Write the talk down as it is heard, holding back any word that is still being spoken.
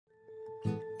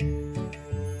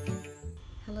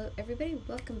everybody,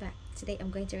 welcome back. Today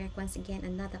I'm going to react once again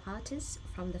another artist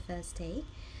from the first take.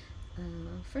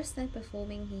 First time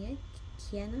performing here,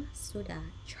 Kiana Suda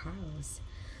Charles.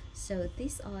 So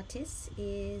this artist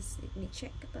is, let me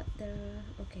check about the,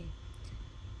 okay.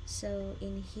 So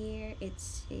in here it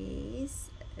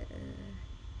says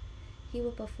he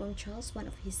will perform Charles, one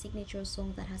of his signature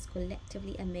songs that has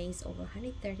collectively amazed over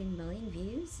 113 million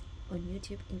views on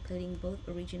YouTube, including both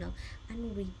original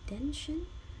and redemption,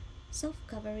 soft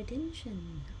cover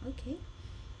redemption. Okay,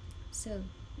 so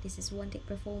this is one take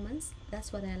performance.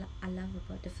 That's what I love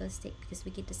about the first take, because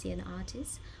we get to see an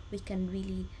artist. We can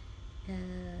really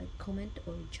comment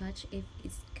or judge if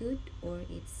it's good or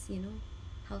it's, you know,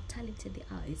 how talented they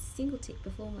are. It's single take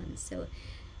performance, so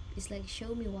it's like,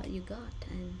 show me what you got,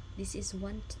 and this is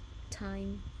one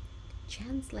time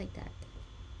chance like that.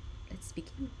 Let's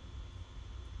begin.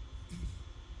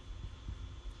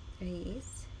 There he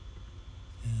is.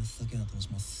 須田景凪と申し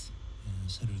ます。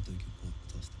シャルルという曲を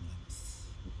歌わせてもらいます。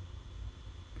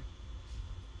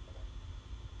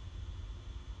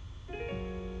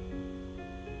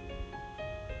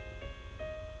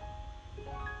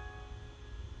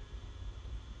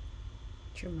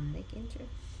Dramatic intro.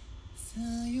 さ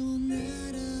よなら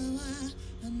は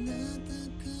あなた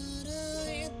から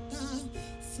言った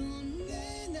そ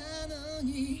れなの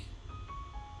に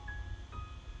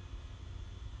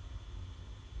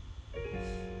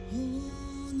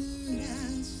濡ら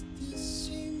してし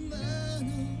まうの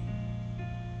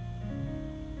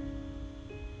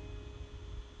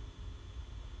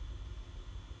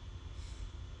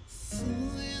そう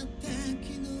やって昨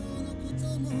日のこと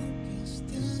も消して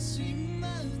しま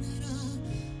うなら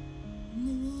も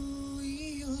うい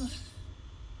いよ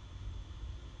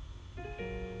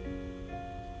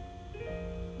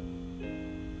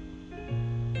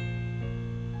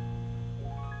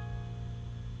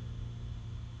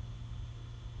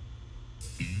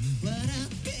笑っ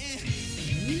て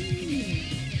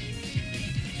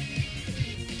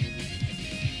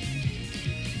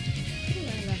I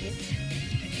love it.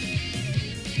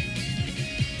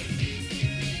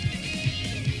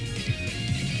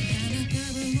 花束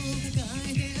を抱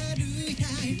えて歩いた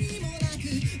意味もなく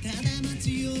ただ街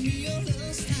を見下ろ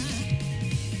した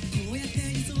こうやって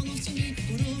理想の淵に心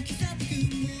を刻ってく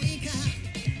もういいか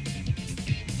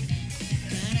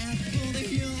空っぽで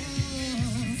よ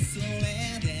それ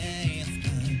でいつか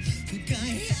深い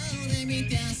青で満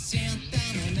たしちゃった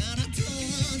のならどう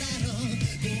だろう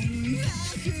こんな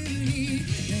風に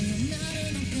なる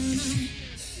のか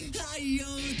な愛を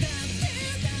歌って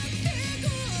だってこ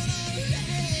の上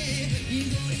濁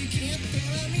りきって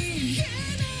は見え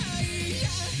ないいや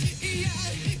いや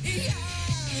いや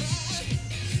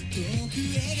遠く描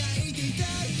いていた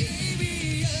日々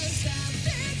を去っ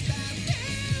てきたって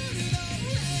るの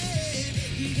ね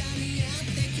いがみ合っ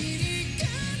てきりが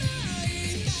ない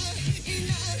んだい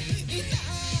ないいない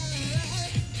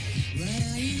笑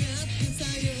い合ってさ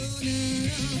よな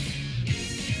ら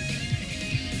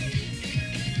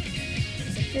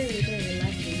It's a very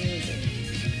lovely music.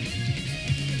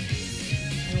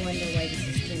 I wonder why this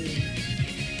is doing.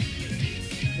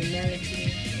 The melody,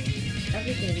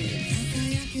 everything is. 朝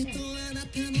焼けとあな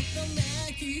たのため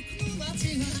息く街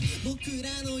は僕ら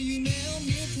の夢を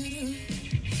見てる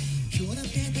今日だっ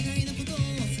て互いのことを忘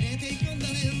れていくんだ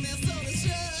ねそうでしょ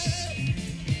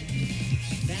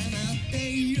黙って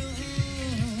いよ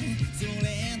それ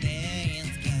でい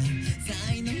つか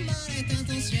苛まれた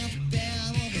としちゃって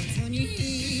も別にい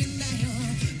いんだよ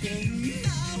こんな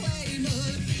愛の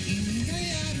意味が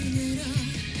あるなら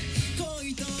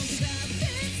恋と下って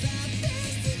腐って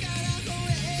質から吠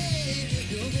え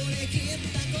汚れきっ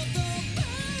た言葉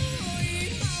を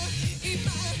今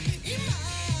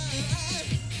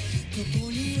こ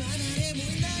こには誰もい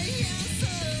ないやそ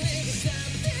れだ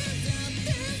って二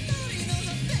人の果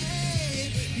て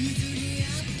譲り合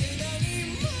って何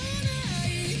もない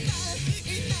いない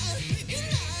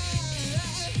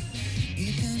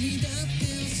痛みだって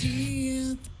教え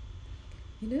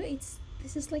You know,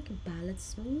 this is like a ballad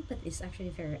song, but it's actually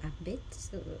very upbeat.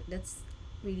 So that's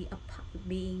really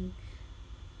being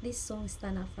this song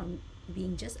stand out from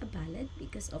being just a ballad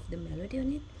because of the melody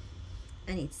on it,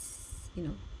 and it's, you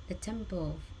know, the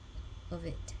tempo of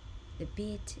it, the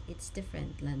beat. It's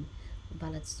different than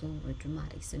ballad song or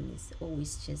dramatic song. Is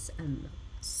always just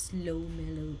slow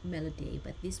melody,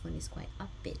 but this one is quite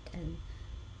upbeat, and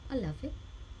I love it.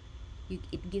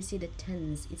 It gives you the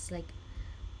tense. It's like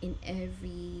in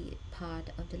every part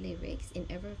of the lyrics, in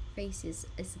every phrases,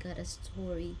 it's got a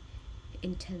story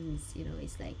intense, you know.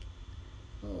 It's like,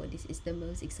 oh, this is the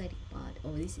most exciting part,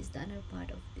 or this is the other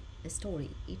part of the story.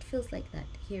 It feels like that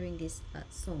hearing this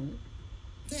song.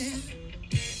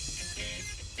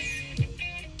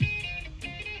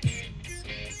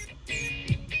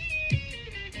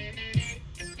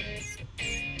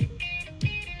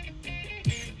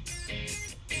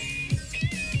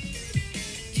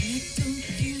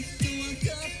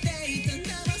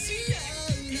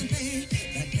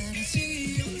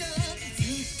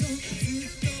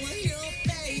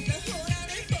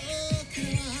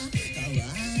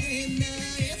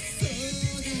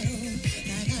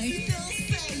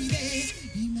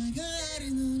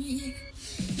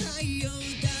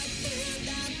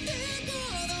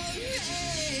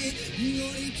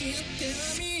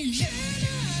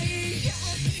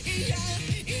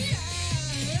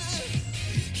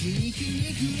 息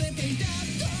に触れていた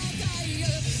後悔を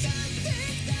だっ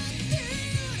て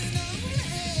夜の上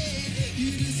許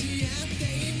し合って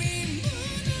意味も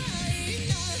ない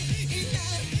ないな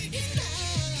い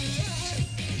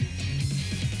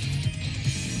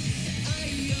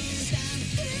愛をだっ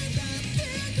て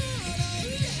この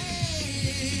上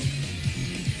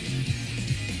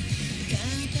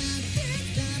語っ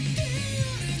て夜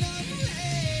の上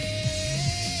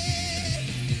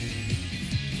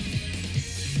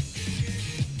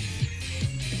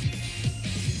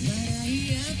笑い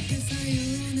合ってさよ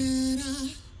なら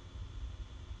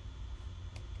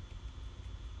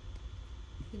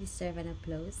He deserved an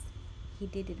applause. He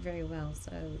did it very well.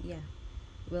 So yeah,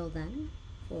 well done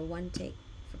for one take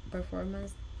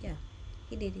performance. Yeah,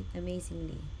 he did it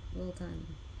amazingly. Well done.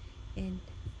 And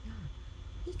yeah,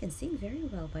 he can sing very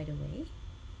well, by the way.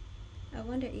 I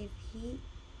wonder if he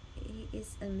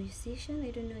is a musician.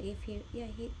 I don't know if he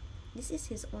this is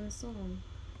his own song.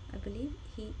 I believe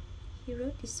he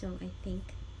wrote this song, I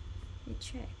think. Let me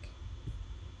check.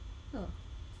 Oh,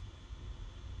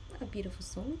 a beautiful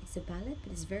song. It's a ballad,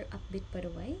 but it's very upbeat, by the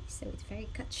way, so it's very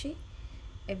catchy.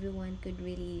 Everyone could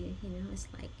really, it's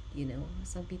like,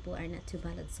 some people are not to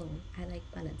ballad song. I like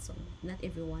ballad song. Not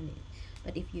everyone is,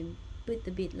 but if you put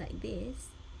the beat like this,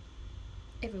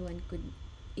 everyone could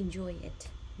enjoy it.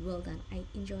 Well done. I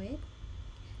enjoy it.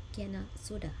 Kiana,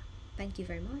 Suda, thank you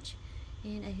very much,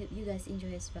 and I hope you guys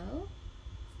enjoy as well.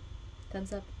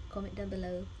 Thumbs up, comment down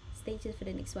below. Stay tuned for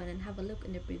the next one and have a look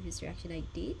in the previous reaction I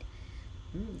did.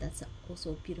 That's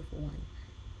also a beautiful one.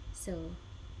 So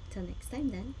till next time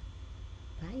then,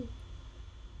 bye.